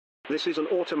This is an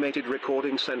automated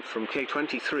recording sent from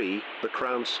K23, the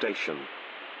Crown Station.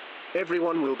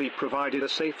 Everyone will be provided a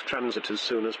safe transit as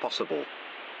soon as possible.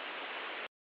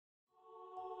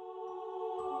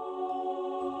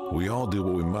 We all do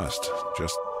what we must,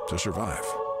 just to survive,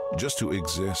 just to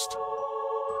exist.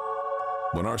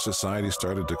 When our society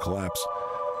started to collapse,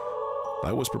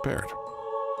 I was prepared.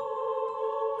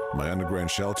 My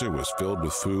underground shelter was filled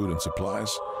with food and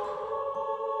supplies,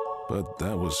 but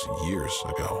that was years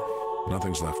ago.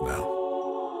 Nothing's left now.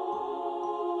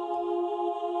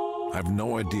 I have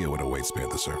no idea what awaits me at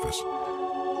the surface,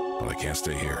 but I can't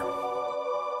stay here.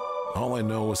 All I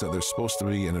know is that there's supposed to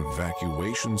be an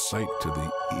evacuation site to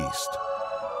the east.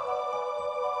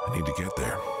 I need to get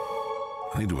there.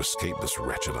 I need to escape this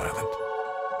wretched island.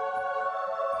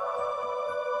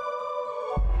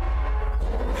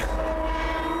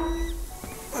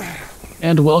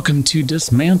 And welcome to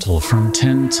Dysmantle from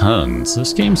 10 Tons.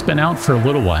 This game's been out for a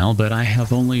little while, but I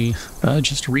have only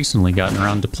just recently gotten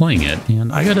around to playing it,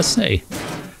 and I gotta say,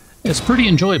 it's pretty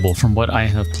enjoyable from what I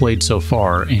have played so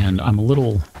far, and I'm a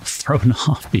little thrown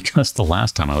off because the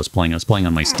last time I was playing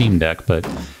on my Steam Deck, but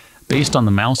based on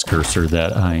the mouse cursor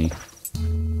that I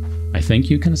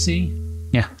think you can see?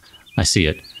 Yeah, I see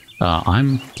it.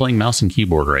 I'm playing mouse and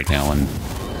keyboard right now, and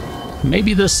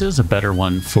maybe this is a better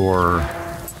one for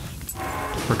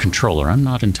controller. I'm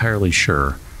not entirely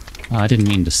sure. I didn't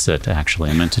mean to sit, actually.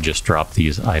 I meant to just drop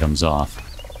these items off.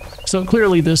 So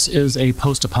clearly this is a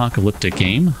post-apocalyptic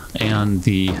game, and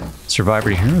the survivor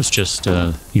here has just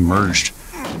emerged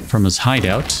from his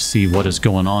hideout to see what is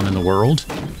going on in the world,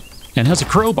 and has a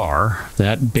crowbar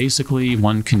that basically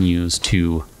one can use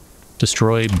to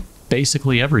destroy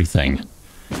basically everything.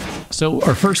 So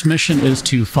our first mission is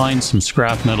to find some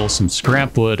scrap metal, some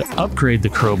scrap wood, upgrade the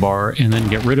crowbar, and then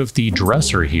get rid of the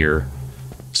dresser here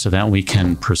so that we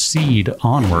can proceed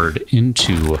onward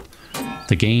into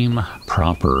the game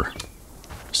proper.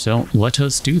 So let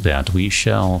us do that. We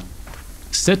shall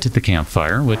sit at the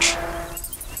campfire, which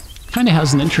kind of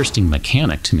has an interesting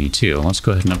mechanic to me too. Let's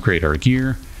go ahead and upgrade our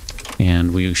gear,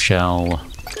 and we shall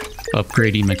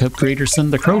upgradey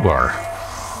McUpgraderson the crowbar.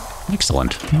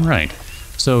 Excellent. All right.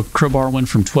 So crowbar went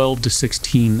from 12 to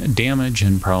 16 damage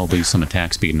and probably some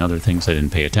attack speed and other things. I didn't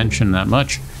pay attention that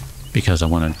much because I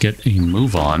want to get a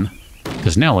move on.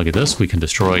 Because now look at this, we can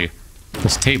destroy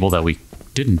this table that we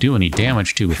didn't do any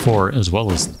damage to before, as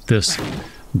well as this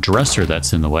dresser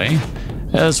that's in the way,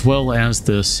 as well as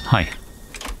this. Hi.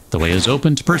 The way is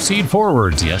open to proceed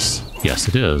forwards. Yes, yes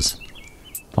it is.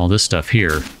 All this stuff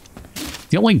here.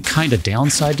 The only kind of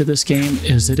downside to this game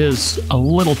is it is a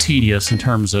little tedious in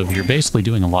terms of you're basically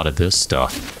doing a lot of this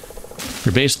stuff.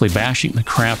 You're basically bashing the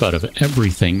crap out of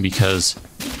everything because,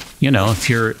 you know, if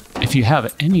you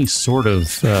have any sort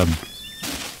of,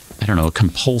 I don't know,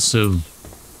 compulsive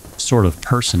sort of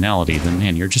personality, then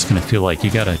man, you're just going to feel like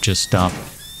you got to just stop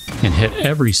and hit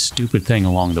every stupid thing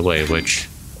along the way, which,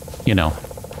 you know,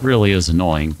 really is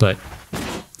annoying. But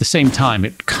at the same time,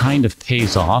 it kind of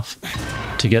pays off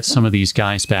to get some of these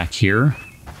guys back here,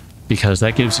 because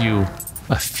that gives you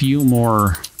a few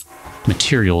more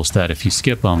materials that if you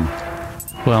skip them,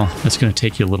 well, it's going to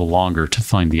take you a little longer to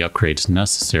find the upgrades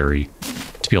necessary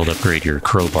to be able to upgrade your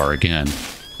crowbar again.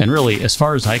 And really, as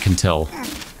far as I can tell,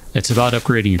 it's about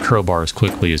upgrading your crowbar as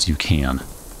quickly as you can.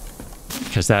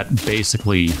 Because that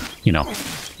basically, you know,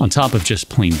 on top of just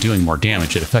plain doing more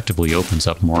damage, it effectively opens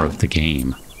up more of the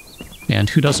game. And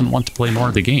who doesn't want to play more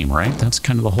of the game, right? That's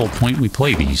kind of the whole point we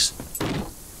play these.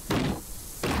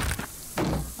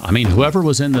 I mean, whoever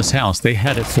was in this house, they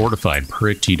had it fortified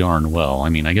pretty darn well. I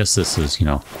mean, I guess this is, you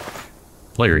know,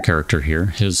 player character here,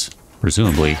 his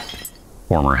presumably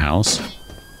former house.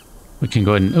 We can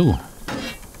go ahead and, ooh,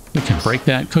 we can break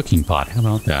that cooking pot. How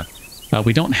about that?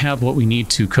 We don't have what we need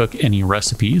to cook any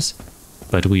recipes,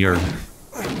 but we are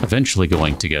eventually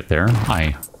going to get there,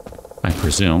 I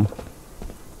presume.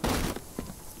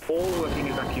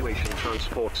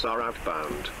 Transports are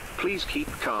outbound. Please keep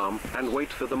calm and wait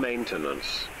for the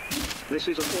maintenance. This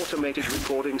is an automated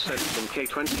recording sent from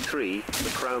K23, the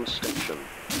Crown Station.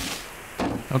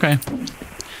 Okay.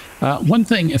 One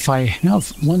thing, if I have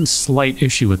one slight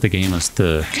issue with the game, is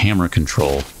the camera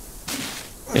control.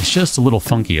 It's just a little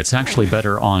funky. It's actually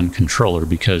better on controller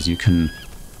because you can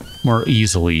more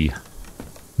easily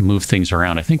move things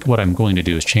around. I think what I'm going to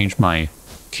do is change my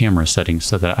camera settings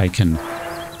so that I can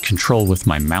control with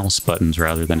my mouse buttons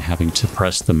rather than having to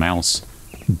press the mouse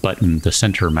button, the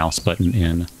center mouse button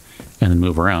in, and then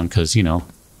move around. Because, you know,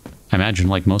 I imagine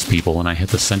like most people, when I hit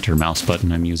the center mouse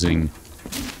button, I'm using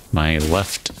my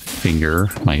left finger,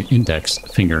 my index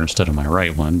finger, instead of my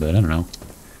right one, but I don't know.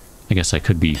 I guess I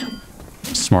could be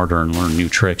smarter and learn new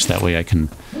tricks. That way I can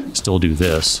still do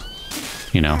this,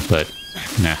 you know, but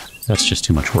nah, that's just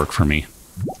too much work for me.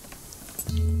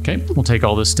 Okay, we'll take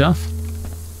all this stuff,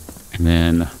 and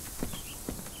then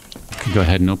I can go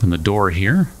ahead and open the door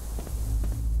here.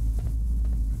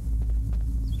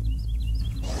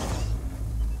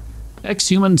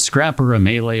 Ex-human scrapper, a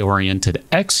melee-oriented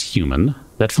ex-human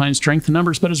that finds strength in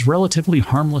numbers but is relatively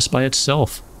harmless by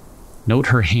itself. Note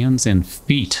her hands and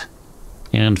feet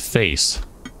and face,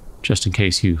 just in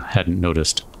case you hadn't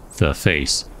noticed the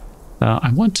face.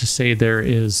 I want to say there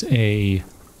is a...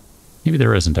 maybe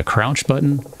there isn't a crouch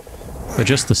button, but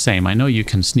just the same, I know you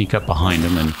can sneak up behind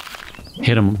him and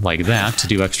hit him like that to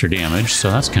do extra damage, so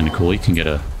that's kind of cool. You can get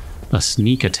a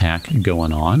sneak attack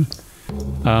going on.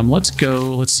 Let's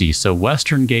go, let's see, so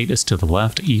western gate is to the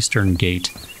left, eastern gate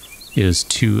is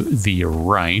to the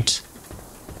right.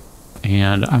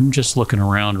 And I'm just looking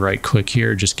around right quick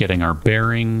here, just getting our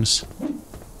bearings.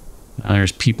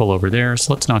 There's people over there,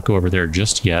 so let's not go over there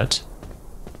just yet.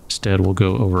 Instead, we'll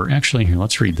go over, actually, here,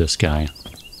 let's read this guy.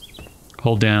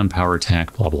 Hold down, power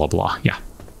attack, blah, blah, blah. Yeah,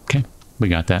 okay, we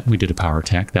got that. We did a power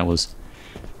attack. That was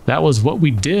what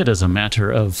we did, as a matter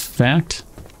of fact.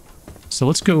 So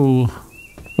let's go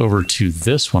over to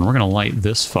this one. We're going to light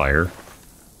this fire.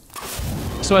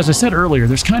 So as I said earlier,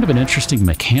 there's kind of an interesting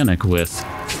mechanic with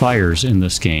fires in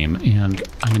this game, and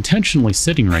I'm intentionally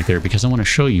sitting right there because I want to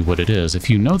show you what it is. If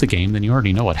you know the game, then you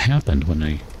already know what happened when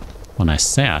I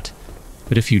sat.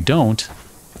 But if you don't,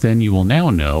 then you will now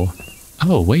know,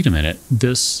 oh, wait a minute,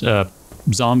 this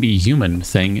zombie human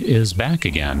thing is back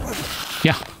again.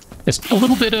 Yeah, it's a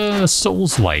little bit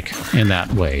Souls-like in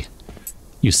that way.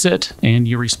 You sit and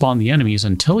you respawn the enemies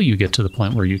until you get to the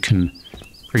point where you can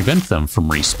prevent them from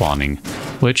respawning,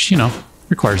 which, you know,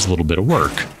 requires a little bit of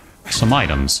work. Some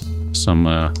items, some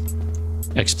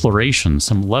exploration,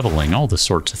 some leveling, all the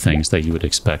sorts of things that you would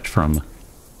expect from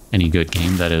any good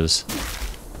game that is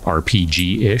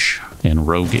RPG-ish and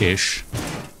rogue-ish.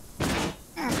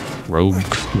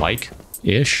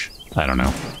 Rogue-like-ish? I don't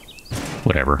know.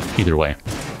 Whatever, either way.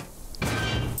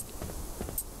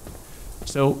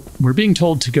 So, we're being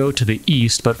told to go to the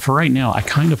east, but for right now, I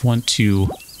kind of want to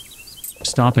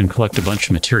stop and collect a bunch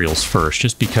of materials first,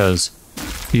 just because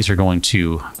these are going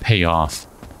to pay off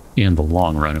in the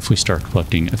long run if we start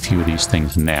collecting a few of these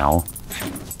things now.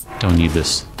 Don't need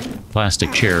this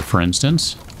plastic chair, for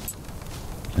instance.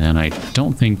 And I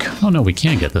don't think... oh no, we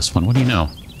can get this one. What do you know?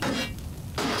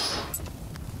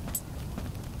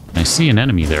 I see an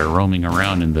enemy there roaming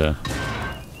around in the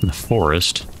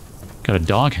forest. Got a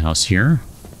doghouse here,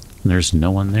 and there's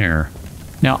no one there.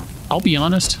 Now, I'll be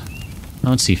honest.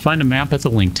 Let's see, find a map at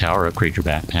the link tower, upgrade your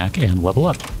backpack, and level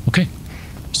up. Okay,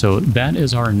 so that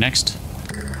is our next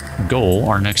goal,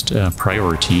 our next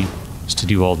priority, is to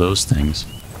do all those things.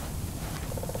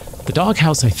 The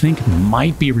doghouse, I think,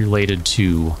 might be related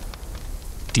to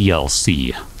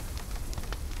DLC.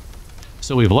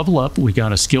 So we've leveled up, we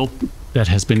got a skill that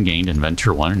has been gained,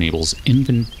 Inventor 1, enables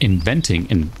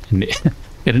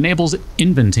it enables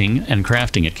inventing and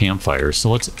crafting at campfires, so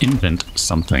let's invent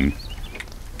something.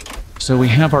 So we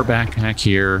have our backpack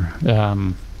here.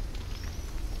 Do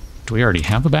we already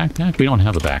have a backpack? We don't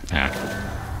have a backpack.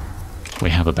 We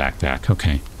have a backpack,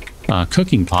 okay.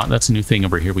 Cooking pot, that's a new thing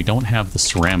over here. We don't have the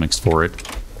ceramics for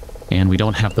it, and we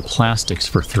don't have the plastics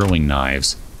for throwing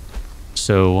knives.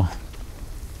 So,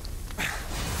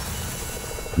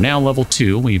 now level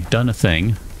 2, we've done a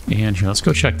thing, and here, let's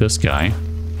go check this guy.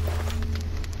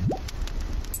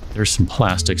 There's some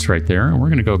plastics right there, and we're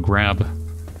going to go grab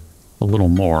a little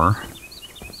more.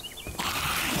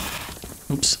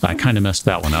 Oops, I kind of messed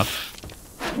that one up.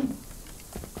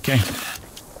 Okay.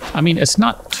 I mean, it's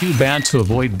not too bad to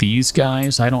avoid these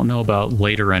guys. I don't know about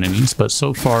later enemies, but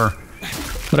so far,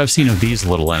 what I've seen of these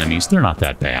little enemies, they're not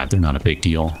that bad. They're not a big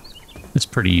deal. It's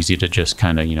pretty easy to just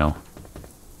kind of, you know,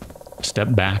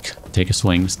 step back, take a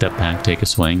swing, step back, take a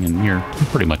swing, and you're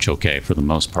pretty much okay for the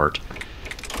most part.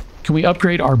 Can we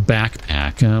upgrade our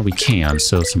backpack? We can.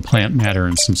 So some plant matter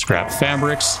and some scrap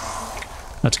fabrics.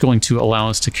 That's going to allow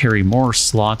us to carry more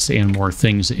slots and more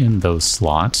things in those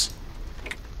slots.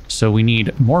 So we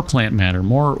need more plant matter,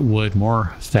 more wood,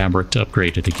 more fabric to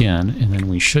upgrade it again, and then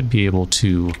we should be able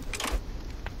to...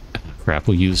 crap,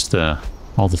 we used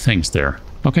all the things there.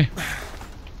 Okay.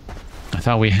 I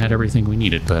thought we had everything we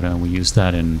needed, but we used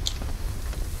that in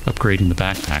upgrading the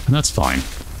backpack, and that's fine.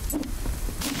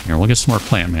 Here, we'll get some more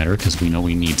plant matter, because we know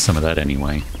we need some of that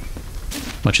anyway.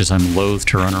 Much as I'm loath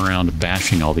to run around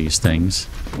bashing all these things,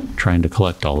 trying to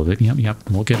collect all of it. Yep,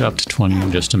 we'll get up to 20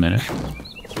 in just a minute.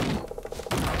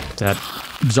 That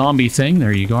zombie thing,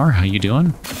 there you are. How you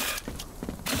doing?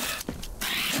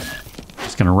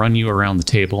 to run you around the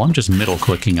table. I'm just middle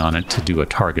clicking on it to do a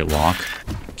target lock.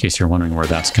 In case you're wondering where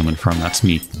that's coming from, that's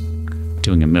me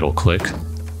doing a middle click.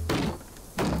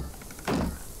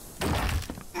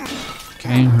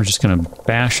 Okay, we're just going to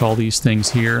bash all these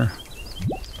things here.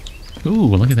 Ooh,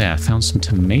 look at that. Found some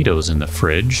tomatoes in the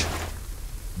fridge.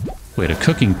 We had a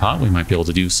cooking pot. We might be able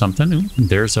to do something. Ooh,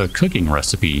 there's a cooking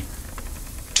recipe.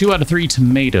 2 out of 3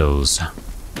 tomatoes.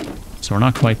 So we're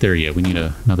not quite there yet. We need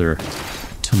another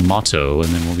tomato, and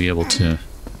then we'll be able to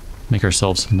make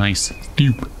ourselves a nice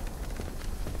soup.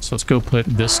 So let's go put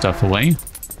this stuff away.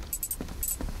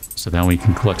 So that we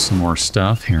can collect some more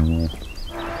stuff. Here, we'll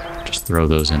just throw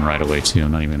those in right away, too.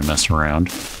 I'm not even going to mess around.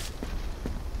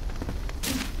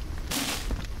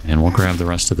 And we'll grab the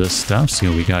rest of this stuff, see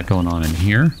what we got going on in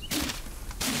here.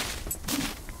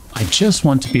 I just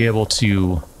want to be able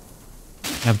to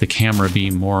have the camera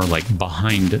be more like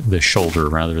behind the shoulder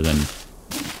rather than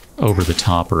over the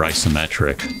top or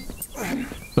isometric.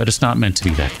 But it's not meant to be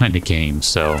that kind of game,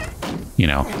 so, you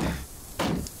know,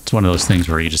 it's one of those things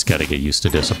where you just gotta get used to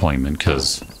disappointment,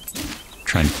 because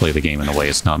trying to play the game in a way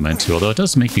it's not meant to. Although it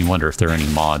does make me wonder if there are any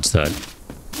mods that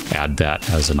add that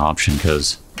as an option,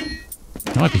 because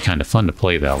it might be kind of fun to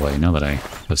play that way. Now that I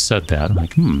have said that, I'm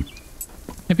like,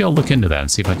 maybe I'll look into that and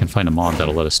see if I can find a mod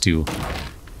that'll let us do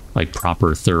like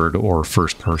proper third or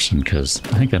first person, because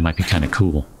I think that might be kind of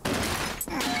cool.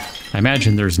 I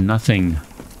imagine there's nothing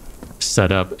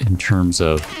set up in terms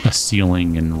of a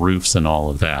ceiling and roofs and all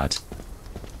of that,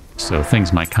 so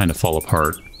things might kind of fall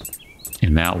apart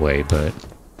in that way, but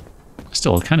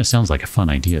still, it kind of sounds like a fun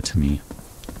idea to me.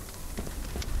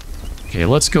 Okay,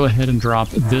 let's go ahead and drop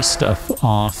this stuff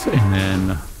off, and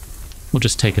then we'll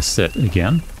just take a sit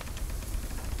again.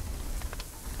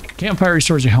 Campfire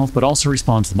restores your health, but also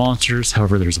respawns the monsters.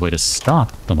 However, there's a way to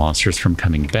stop the monsters from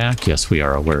coming back. Yes, we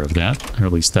are aware of that, or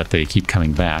at least that they keep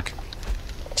coming back.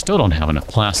 Still don't have enough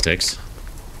plastics.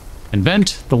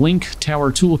 Invent the Link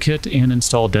Tower Toolkit and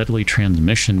install Deadly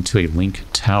Transmission to a Link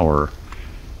Tower.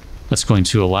 That's going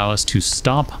to allow us to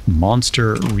stop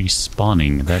monster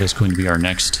respawning. That is going to be our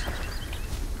next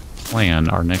plan,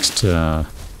 our next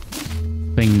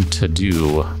thing to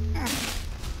do,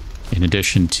 in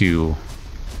addition to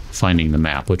finding the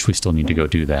map, which we still need to go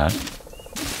do that.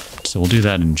 So we'll do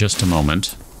that in just a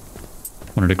moment.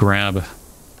 Wanted to grab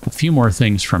a few more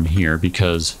things from here,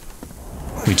 because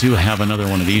we do have another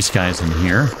one of these guys in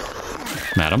here.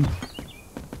 Madam.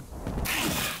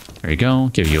 There you go.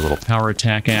 Give you a little power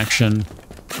attack action.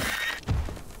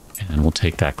 And we'll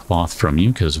take that cloth from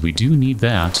you, because we do need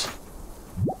that.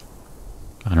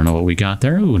 I don't know what we got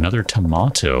there. Ooh, another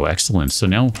tomato. Excellent. So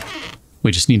now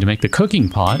we just need to make the cooking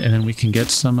pot, and then we can get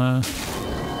some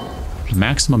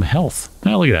maximum health.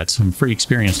 Oh, look at that. Some free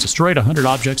experience. Destroyed 100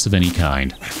 objects of any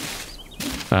kind.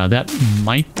 That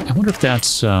might... I wonder if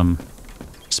that's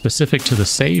specific to the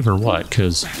save or what,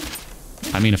 because,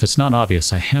 I mean, if it's not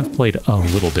obvious, I have played a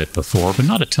little bit before, but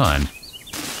not a ton.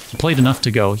 I played enough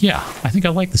to go, yeah, I think I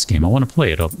like this game. I want to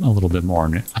play it a little bit more,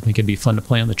 and I think it'd be fun to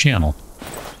play on the channel.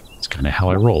 It's kind of how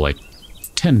I roll. I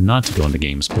tend not to go into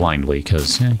games blindly,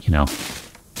 because, you know,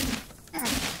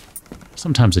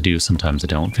 sometimes I do, sometimes I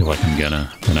don't. Feel like I'm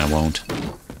gonna, then I won't.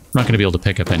 I'm not going to be able to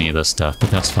pick up any of this stuff,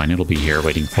 but that's fine. It'll be here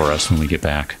waiting for us when we get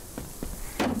back,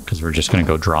 because we're just going to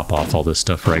go drop off all this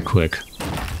stuff right quick.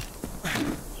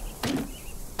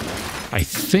 I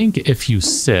think if you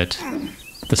sit,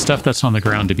 the stuff that's on the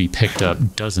ground to be picked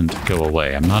up doesn't go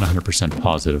away. I'm not 100%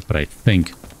 positive, but I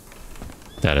think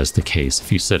that is the case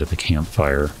if you sit at the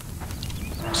campfire.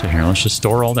 So here, let's just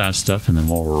store all that stuff, and then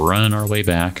we'll run our way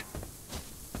back.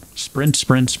 Sprint,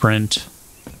 sprint, sprint.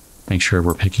 Make sure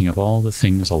we're picking up all the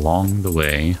things along the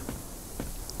way.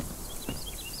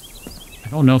 I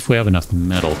don't know if we have enough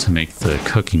metal to make the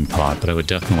cooking pot, but I would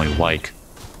definitely like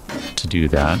to do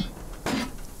that.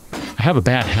 I have a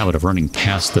bad habit of running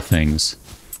past the things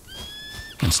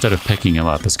instead of picking them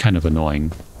up. It's kind of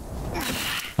annoying.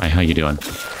 Hi, how you doing?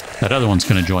 That other one's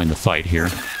going to join the fight here.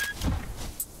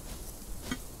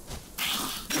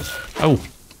 Oh,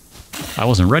 I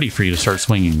wasn't ready for you to start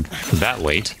swinging that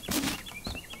late.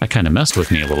 That kind of messed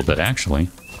with me a little bit, actually.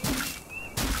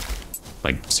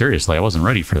 Like, seriously, I wasn't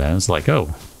ready for that. It's like,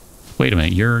 oh, wait a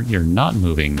minute, you're not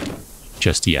moving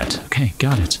just yet. Okay,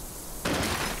 got it.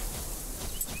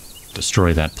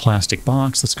 Destroy that plastic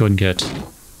box. Let's go ahead and get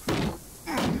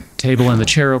table and the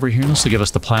chair over here. This will give us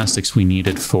the plastics we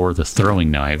needed for the throwing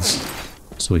knives,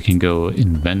 so we can go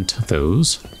invent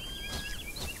those.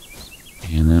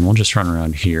 And then we'll just run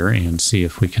around here and see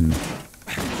if we can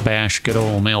bash good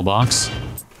old mailbox.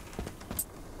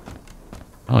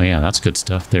 Oh yeah, that's good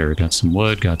stuff there. Got some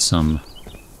wood, got some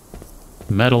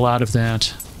metal out of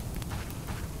that.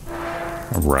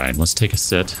 Alright, let's take a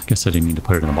sit. Guess I didn't need to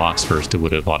put it in the box first. It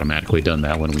would have automatically done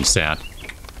that when we sat.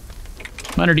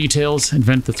 Minor details.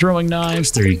 Invent the throwing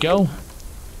knives. There you go.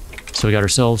 So we got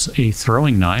ourselves a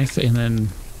throwing knife, and then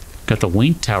got the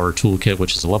link tower toolkit,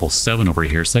 which is a level 7 over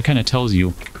here. So that kind of tells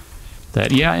you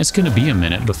that, yeah, it's going to be a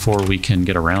minute before we can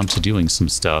get around to doing some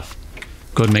stuff.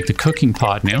 Go ahead and make the cooking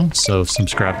pot now. So some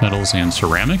scrap metals and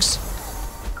ceramics.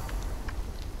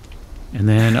 And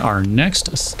then our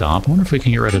next stop, I wonder if we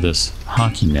can get rid of this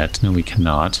hockey net. No, we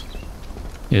cannot.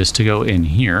 Is to go in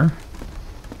here.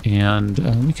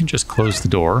 And we can just close the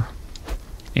door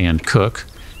and cook.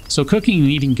 So cooking and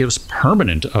eating gives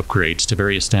permanent upgrades to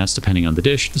various stats depending on the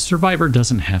dish. The survivor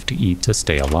doesn't have to eat to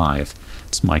stay alive.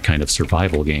 It's my kind of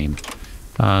survival game.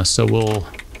 So we'll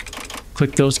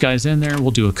click those guys in there.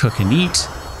 We'll do a cook and eat.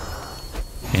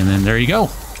 And then there you go.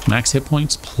 Max hit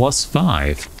points plus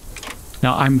 5.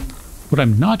 Now what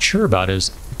I'm not sure about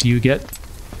is, do you get,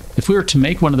 if we were to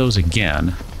make one of those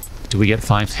again, do we get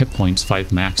 5 hit points,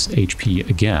 5 max HP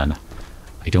again?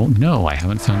 I don't know. I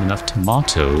haven't found enough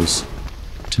tomatoes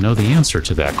to know the answer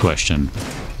to that question.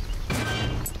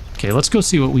 Okay, let's go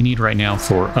see what we need right now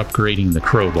for upgrading the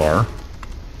crowbar,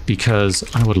 because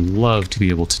I would love to be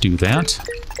able to do that.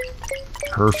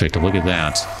 Perfect, look at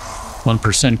that.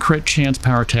 1% crit chance,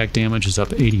 power attack damage is up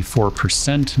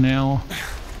 84% now.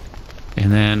 And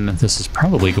then this is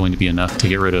probably going to be enough to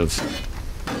get rid of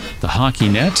the hockey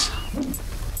net.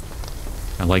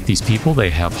 I like these people. They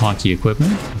have hockey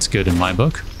equipment. It's good in my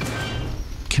book.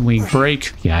 Can we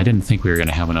break? Yeah, I didn't think we were going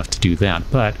to have enough to do that,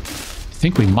 but I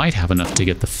think we might have enough to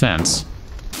get the fence.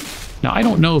 Now, I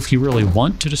don't know if you really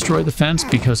want to destroy the fence,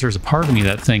 because there's a part of me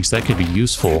that thinks that could be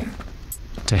useful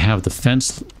to have the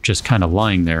fence just kind of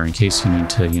lying there in case you need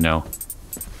to, you know,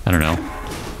 I don't know,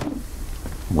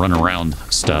 run around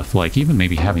stuff. Like, even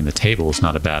maybe having the table is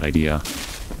not a bad idea.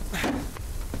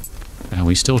 And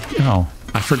we still, oh,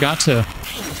 I forgot to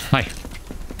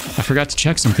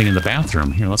check something in the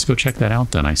bathroom. Here, let's go check that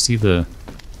out then. I see the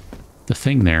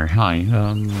thing there. Hi,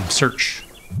 search.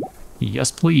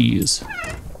 Yes, please.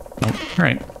 Oh, all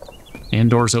right. And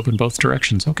doors open both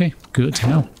directions. Okay, good to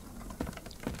know.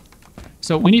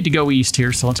 So we need to go east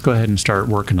here, so let's go ahead and start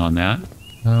working on that.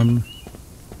 How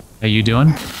you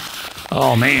doing?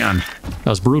 Oh man, that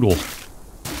was brutal.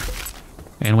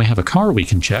 And we have a car we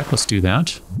can check. Let's do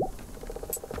that.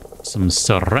 Some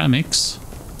ceramics.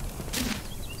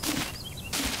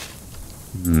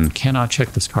 Cannot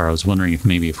check this car. I was wondering if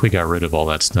maybe if we got rid of all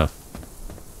that stuff,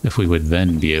 if we would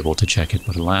then be able to check it,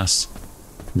 but alas,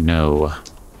 no.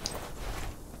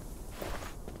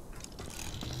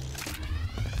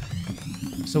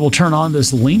 So we'll turn on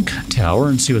this link tower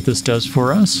and see what this does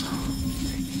for us.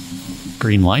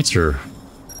 Green lights are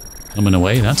coming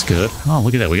away. That's good. Oh,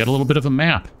 look at that. We got a little bit of a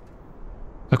map.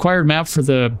 Acquired map for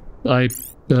the... I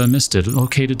missed it. It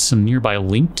located some nearby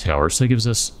link towers. So that gives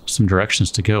us some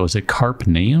directions to go. Is it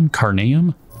Carpnaum?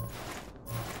 Carnaum?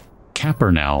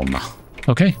 Capernaum.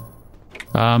 Okay.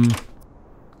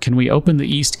 Can we open the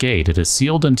east gate? It is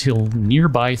sealed until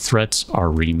nearby threats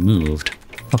are removed.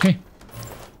 Okay.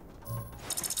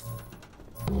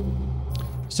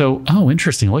 So, oh,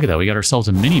 interesting. Look at that. We got ourselves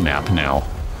a mini-map now.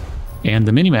 And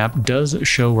the mini-map does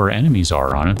show where enemies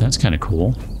are on it. That's kind of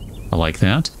cool. I like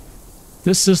that.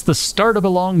 This is the start of a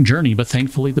long journey, but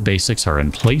thankfully the basics are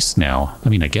in place now. I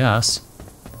mean, I guess.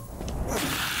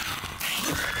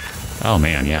 Oh,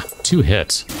 man, yeah. 2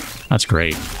 hits. That's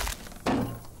great.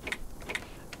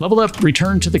 Level up,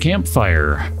 return to the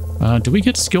campfire. Do we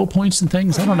get skill points and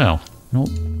things? I don't know. I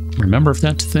don't remember if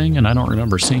that's a thing, and I don't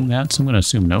remember seeing that, so I'm going to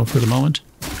assume no for the moment.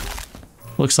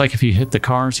 Looks like if you hit the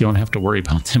cars, you don't have to worry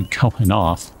about them going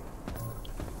off.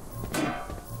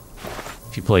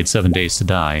 If you played 7 Days to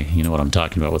Die, you know what I'm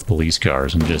talking about with police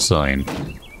cars. I'm just saying.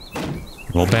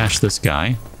 We'll bash this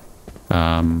guy.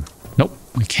 Nope,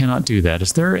 we cannot do that.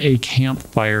 Is there a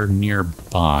campfire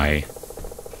nearby?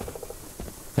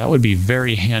 That would be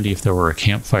very handy if there were a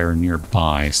campfire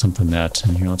nearby. Something that...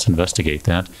 And here, let's investigate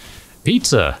that.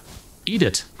 Pizza! Eat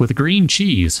it with green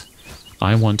cheese.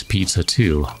 I want pizza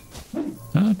too.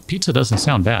 Pizza doesn't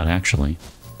sound bad, actually.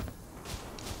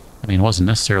 I mean, I wasn't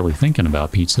necessarily thinking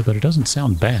about pizza, but it doesn't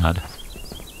sound bad.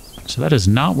 So that is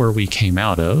not where we came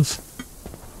out of.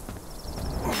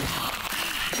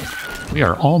 We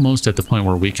are almost at the point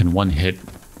where we can one-hit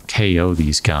KO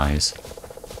these guys.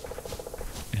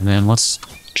 And then let's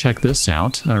check this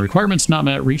out. Requirements not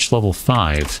met, reach level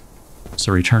 5.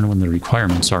 So return when the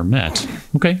requirements are met.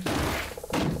 Okay.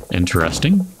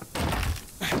 Interesting.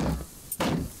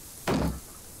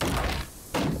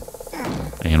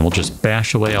 And we'll just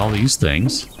bash away all these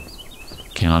things.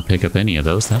 Cannot pick up any of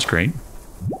those. That's great.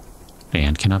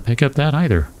 And cannot pick up that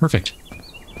either. Perfect.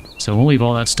 So we'll leave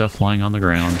all that stuff lying on the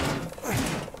ground.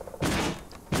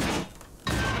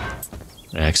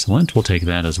 Excellent. We'll take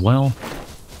that as well.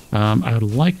 I would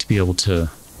like to be able to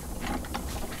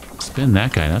spin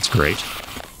that guy. That's great.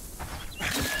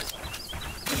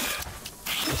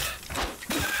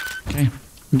 Okay.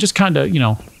 I'm just kind of, you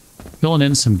know, filling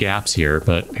in some gaps here,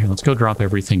 but here, let's go drop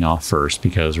everything off first,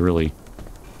 because really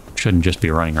shouldn't just be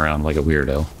running around like a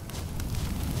weirdo.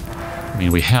 I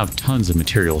mean, we have tons of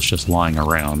materials just lying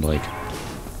around, like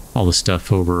all the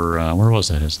stuff over, where was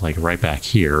that? It's like right back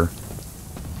here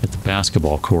at the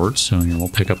basketball court, so you know, we'll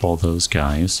pick up all those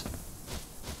guys.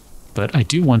 But I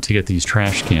do want to get these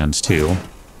trash cans too.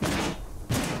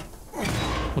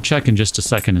 We'll check in just a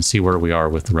second and see where we are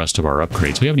with the rest of our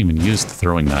upgrades. We haven't even used the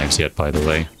throwing knives yet, by the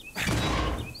way.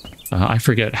 I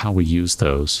forget how we use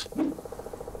those.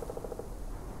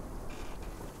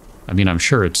 I mean, I'm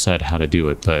sure it said how to do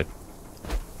it, but...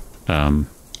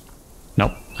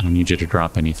 nope, I don't need you to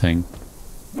drop anything.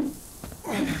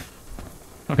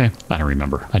 Okay, I don't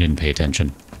remember. I didn't pay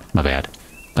attention. My bad.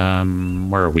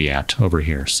 Where are we at? Over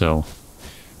here. So,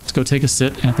 let's go take a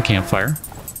sit at the campfire.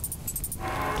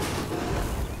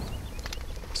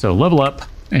 So, level up,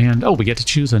 and oh, we get to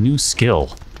choose a new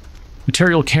skill.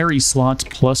 Material carry slots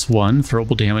 +1,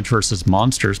 throwable damage versus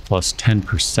monsters plus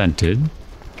 10%.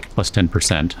 Plus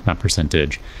 10%, not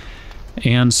percentage.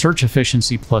 And search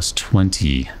efficiency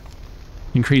 +20.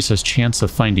 Increases chance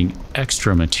of finding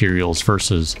extra materials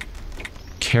versus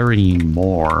carrying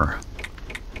more.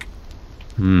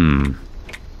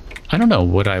 I don't know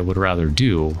what I would rather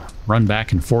do. Run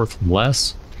back and forth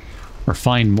less or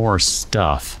find more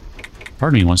stuff.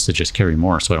 Part of me wants to just carry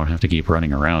more so I don't have to keep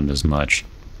running around as much.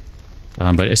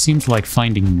 But it seems like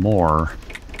finding more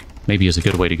maybe is a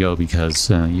good way to go, because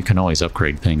you can always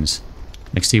upgrade things.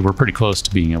 Like, see, we're pretty close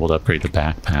to being able to upgrade the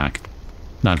backpack.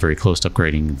 Not very close to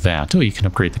upgrading that. Oh, you can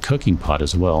upgrade the cooking pot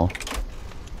as well.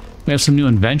 We have some new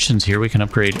inventions here. We can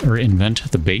upgrade or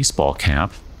invent the baseball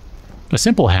cap. A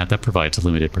simple hat that provides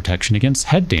limited protection against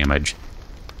head damage.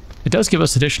 It does give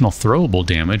us additional throwable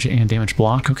damage and damage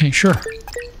block. Okay, sure.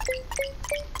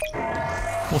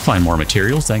 We'll find more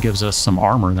materials. That gives us some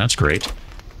armor. That's great.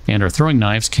 And our throwing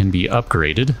knives can be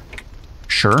upgraded.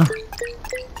 Sure.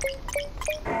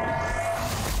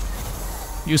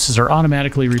 Uses are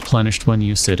automatically replenished when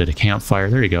you sit at a campfire.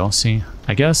 There you go. See,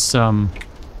 I guess, yeah,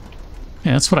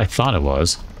 that's what I thought it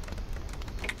was.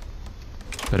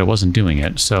 But it wasn't doing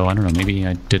it, so I don't know, maybe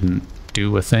I didn't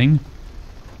do a thing.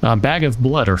 Bag of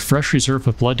blood, or fresh reserve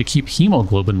of blood to keep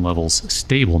hemoglobin levels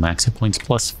stable. Max hit points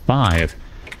 +5.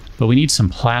 But we need some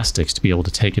plastics to be able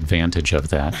to take advantage of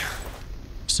that.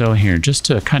 So here, just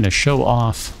to kind of show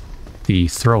off the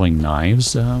throwing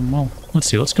knives, well, let's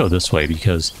see, let's go this way,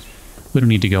 because we don't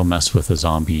need to go mess with a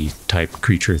zombie-type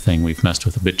creature thing we've messed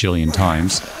with a bajillion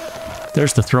times.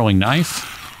 There's the throwing knife.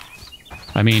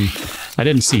 I mean, I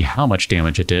didn't see how much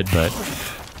damage it did, but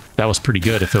that was pretty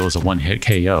good if it was a one-hit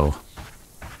KO.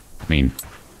 I mean,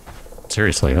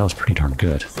 seriously, that was pretty darn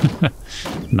good.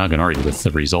 I'm not going to argue with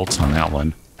the results on that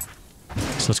one.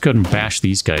 So let's go ahead and bash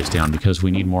these guys down, because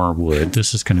we need more wood.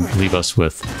 This is going to leave us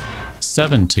with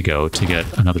 7 to go to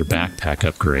get another backpack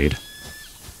upgrade.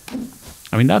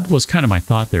 I mean, that was kind of my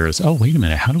thought there is, oh, wait a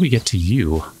minute, how do we get to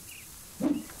you?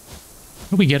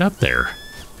 How do we get up there?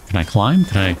 Can I climb?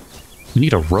 We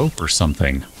need a rope or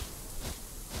something.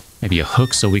 Maybe a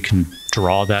hook so we can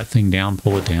draw that thing down,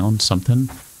 pull it down, something.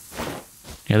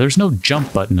 Yeah, there's no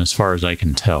jump button as far as I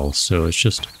can tell, so it's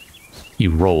just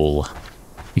you roll.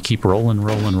 You keep rolling,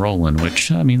 rolling, rolling,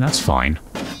 which, I mean, that's fine.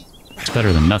 It's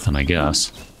better than nothing, I guess.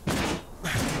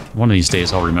 One of these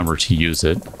days I'll remember to use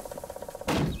it.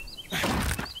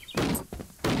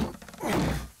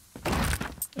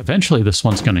 Eventually this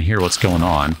one's going to hear what's going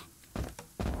on.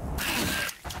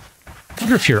 I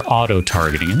wonder if you're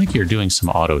auto-targeting. I think you're doing some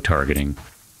auto-targeting.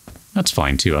 That's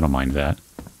fine, too. I don't mind that.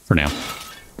 For now.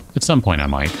 At some point I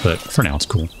might, but for now it's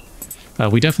cool.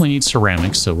 We definitely need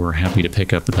ceramics, so we're happy to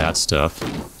pick up that stuff.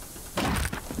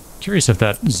 Curious if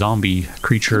that zombie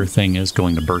creature thing is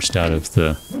going to burst out of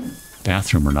the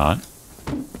bathroom or not.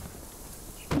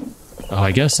 Oh,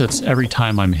 I guess it's every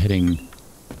time I'm hitting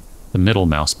the middle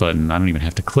mouse button. I don't even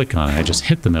have to click on it. I just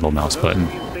hit the middle mouse button.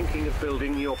 Thinking of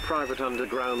building your private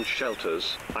underground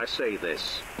shelters, I say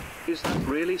this. Is that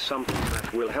really something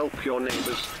that will help your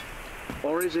neighbors?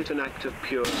 Or is it an act of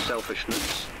pure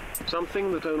selfishness?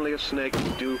 Something that only a snake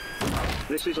would do?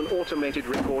 This is an automated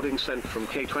recording sent from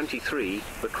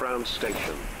K23, the Crown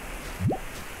Station.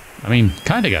 I mean,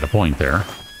 kinda got a point there.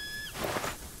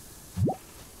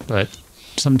 But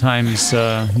sometimes,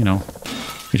 you know,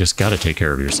 you just gotta take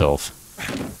care of yourself.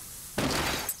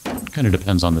 Kind of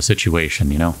depends on the situation,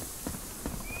 you know?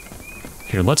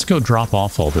 Here, let's go drop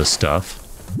off all this stuff.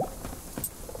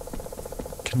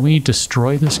 Can we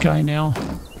destroy this guy now?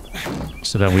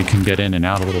 So that we can get in and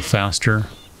out a little faster.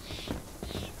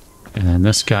 And then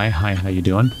this guy, hi, how you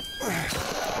doing?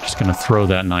 Just gonna throw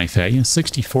that knife at you.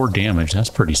 64 damage, that's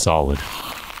pretty solid.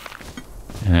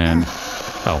 And,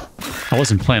 oh, I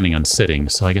wasn't planning on sitting,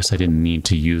 so I guess I didn't need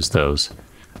to use those.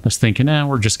 I was thinking,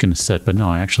 we're just gonna sit, but no,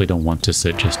 I actually don't want to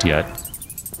sit just yet.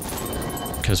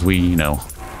 Because we, you know,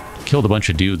 killed a bunch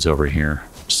of dudes over here.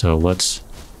 So let's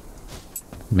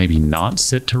maybe not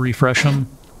sit to refresh them.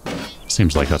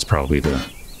 Seems like that's probably the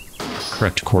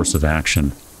correct course of action.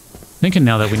 Thinking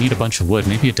now that we need a bunch of wood,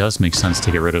 maybe it does make sense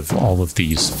to get rid of all of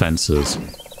these fences.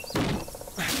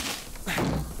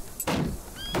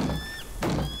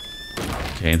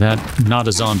 Okay, that not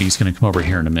a zombie is going to come over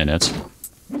here in a minute.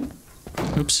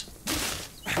 Oops.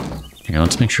 Here,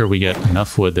 let's make sure we get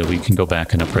enough wood that we can go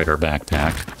back and upgrade our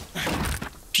backpack.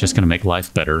 It's just going to make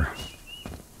life better.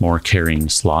 More carrying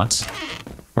slots.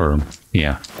 Or,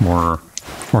 yeah, more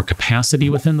capacity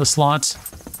within the slots.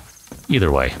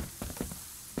 Either way.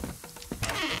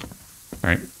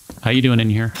 Alright, how you doing in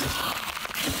here?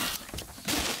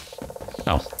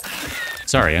 Oh,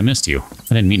 sorry, I missed you.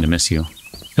 I didn't mean to miss you.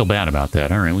 Feel bad about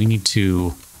that. Alright, we need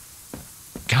to...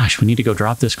 Gosh, we need to go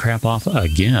drop this crap off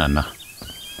again.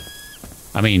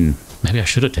 I mean, maybe I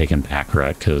should have taken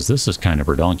Packrat, because this is kind of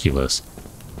redonkulous.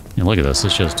 And look at this,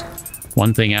 it's just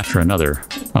one thing after another.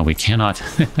 Oh, we cannot...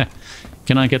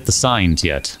 cannot get the signs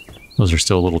yet. Those are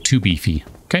still a little too beefy.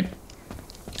 Okay.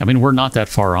 I mean, we're not that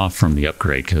far off from the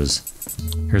upgrade, because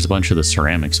here's a bunch of the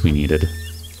ceramics we needed.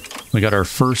 We got our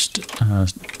first,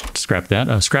 scrap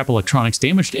that, scrap electronics,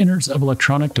 damaged innards of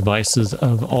electronic devices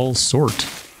of all sort.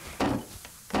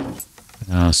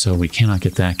 So we cannot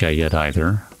get that guy yet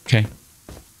either. Okay.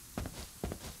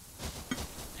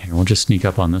 Here, we'll just sneak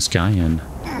up on this guy and...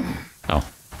 Oh.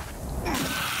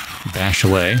 Bash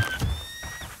away.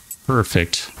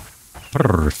 Perfect.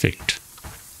 Perfect.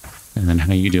 And then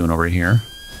how you doing over here?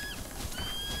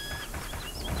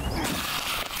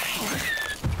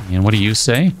 And what do you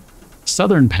say?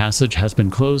 Southern Passage has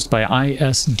been closed by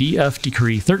ISDF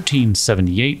Decree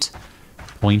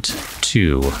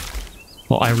 1378.2.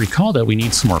 Well, I recall that we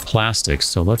need some more plastics,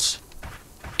 so let's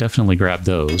definitely grab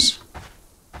those.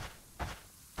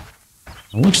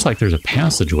 It looks like there's a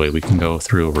passageway we can go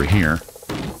through over here.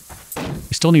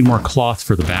 We still need more cloth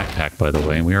for the backpack, by the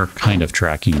way, and we are kind of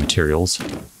tracking materials.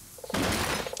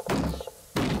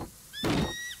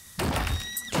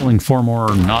 Killing 4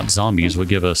 more not zombies would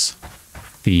give us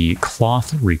the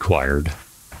cloth required.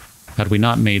 Had we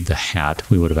not made the hat,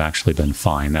 we would have actually been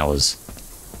fine. That was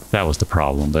the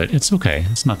problem, but it's okay.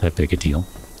 It's not that big a deal.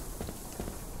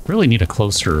 Really need a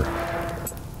closer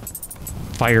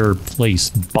fireplace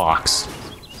box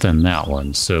than that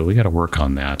one, so we got to work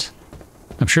on that.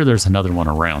 I'm sure there's another one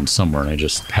around somewhere, and I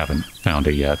just haven't found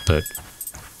it yet, but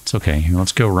it's okay. Here,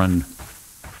 let's go run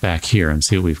back here and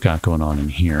see what we've got going on in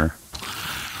here.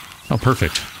 Oh,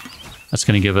 perfect. That's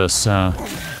going to give us some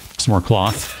more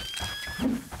cloth.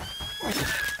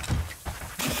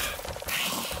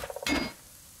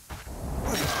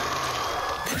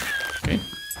 Okay.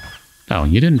 Oh,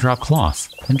 you didn't drop cloth.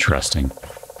 Interesting.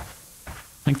 I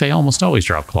think they almost always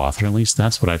drop cloth, or at least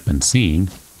that's what I've been seeing.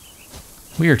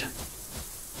 Weird.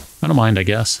 I don't mind, I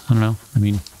guess. I don't know. I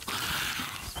mean,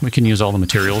 we can use all the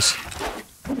materials.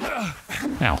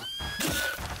 Ow.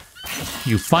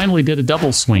 You finally did a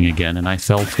double swing again, and I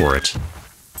fell for it.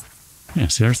 Yeah,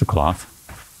 see, there's the cloth.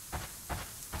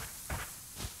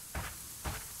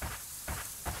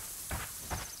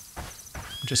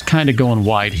 Just kind of going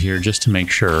wide here, just to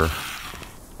make sure.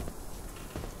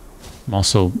 I'm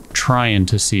also trying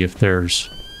to see if there's...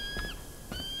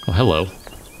 Oh, hello.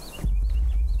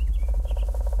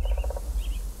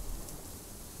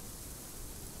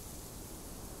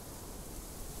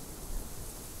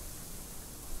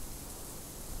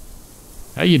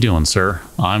 How you doing, sir?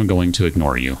 I'm going to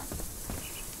ignore you.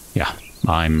 Yeah,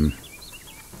 I'm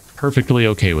perfectly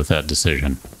okay with that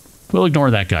decision. We'll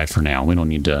ignore that guy for now. We don't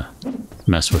need to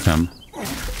mess with him.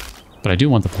 But I do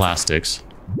want the plastics.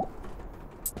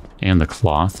 And the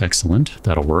cloth. Excellent.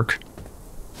 That'll work.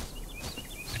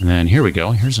 And then here we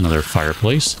go. Here's another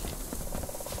fireplace.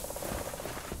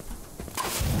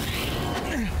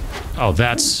 Oh,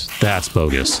 that's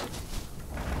bogus.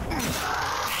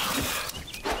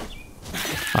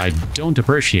 I don't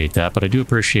appreciate that, but I do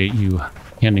appreciate you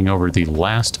handing over the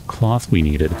last cloth we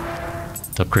needed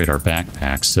to upgrade our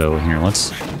backpack. So here, let's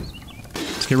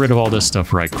get rid of all this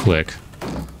stuff right quick,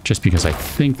 just because I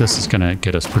think this is going to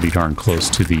get us pretty darn close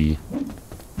to the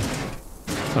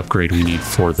upgrade we need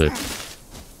for the,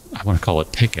 I want to call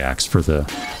it pickaxe, for the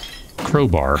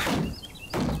crowbar.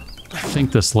 I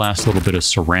think this last little bit of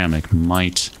ceramic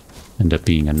might end up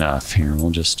being enough. Here,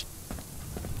 we'll just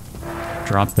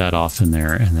drop that off in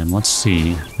there, and then let's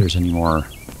see if there's any more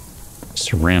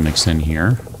ceramics in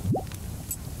here.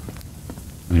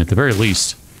 I mean, at the very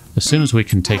least, as soon as we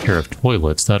can take care of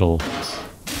toilets, that'll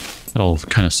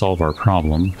kind of solve our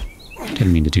problem.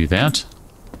 Didn't mean to do that.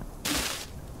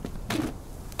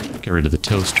 Get rid of the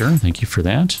toaster. Thank you for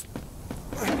that.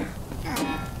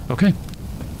 Okay.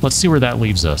 Let's see where that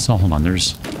leaves us. Oh, hold on. There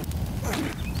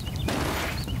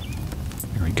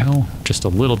we go. Just a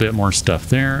little bit more stuff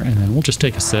there, and then we'll just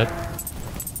take a sip.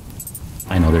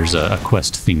 I know there's a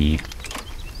quest thingy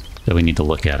that we need to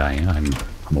look at. I'm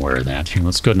aware of that. Here,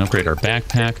 let's go ahead and upgrade our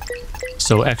backpack.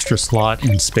 So extra slot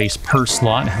and space per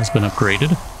slot has been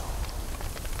upgraded.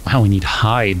 Wow, we need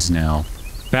hides now.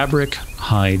 Fabric,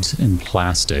 hides, and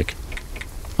plastic.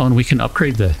 Oh, and we can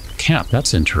upgrade the cap.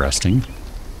 That's interesting.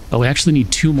 Oh, we actually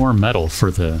need 2 more metal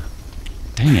for the...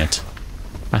 Dang it.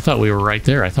 I thought we were right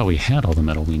there. I thought we had all the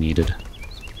metal we needed.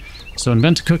 So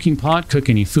invent a cooking pot, cook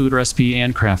any food recipe,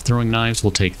 and craft throwing knives.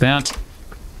 We'll take that.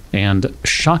 And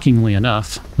shockingly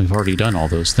enough, we've already done all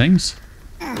those things.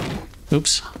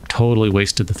 Oops, totally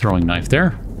wasted the throwing knife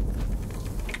there.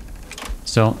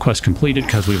 So, quest completed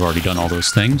because we've already done all those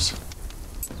things.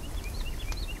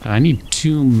 I need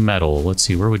 2 metal. Let's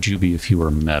see, where would you be if you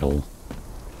were metal?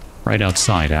 Right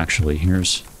outside, actually.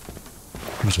 Here's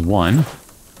 1.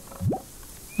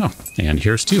 Oh, and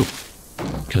here's 2.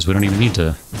 Because we don't even need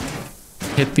to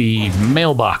hit the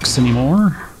mailbox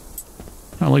anymore.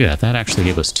 Oh, look at that. That actually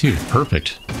gave us 2.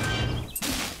 Perfect.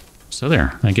 So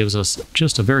there. That gives us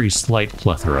just a very slight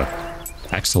plethora.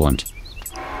 Excellent.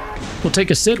 We'll take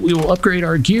a sit, we will upgrade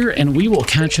our gear, and we will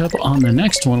catch up on the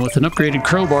next one with an upgraded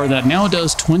crowbar that now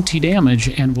does 20 damage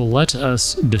and will let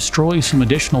us destroy some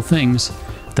additional things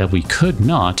that we could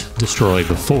not destroy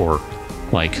before,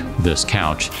 like this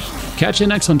couch. Catch you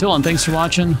next one, till, and thanks for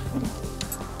watching.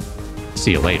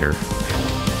 See you later.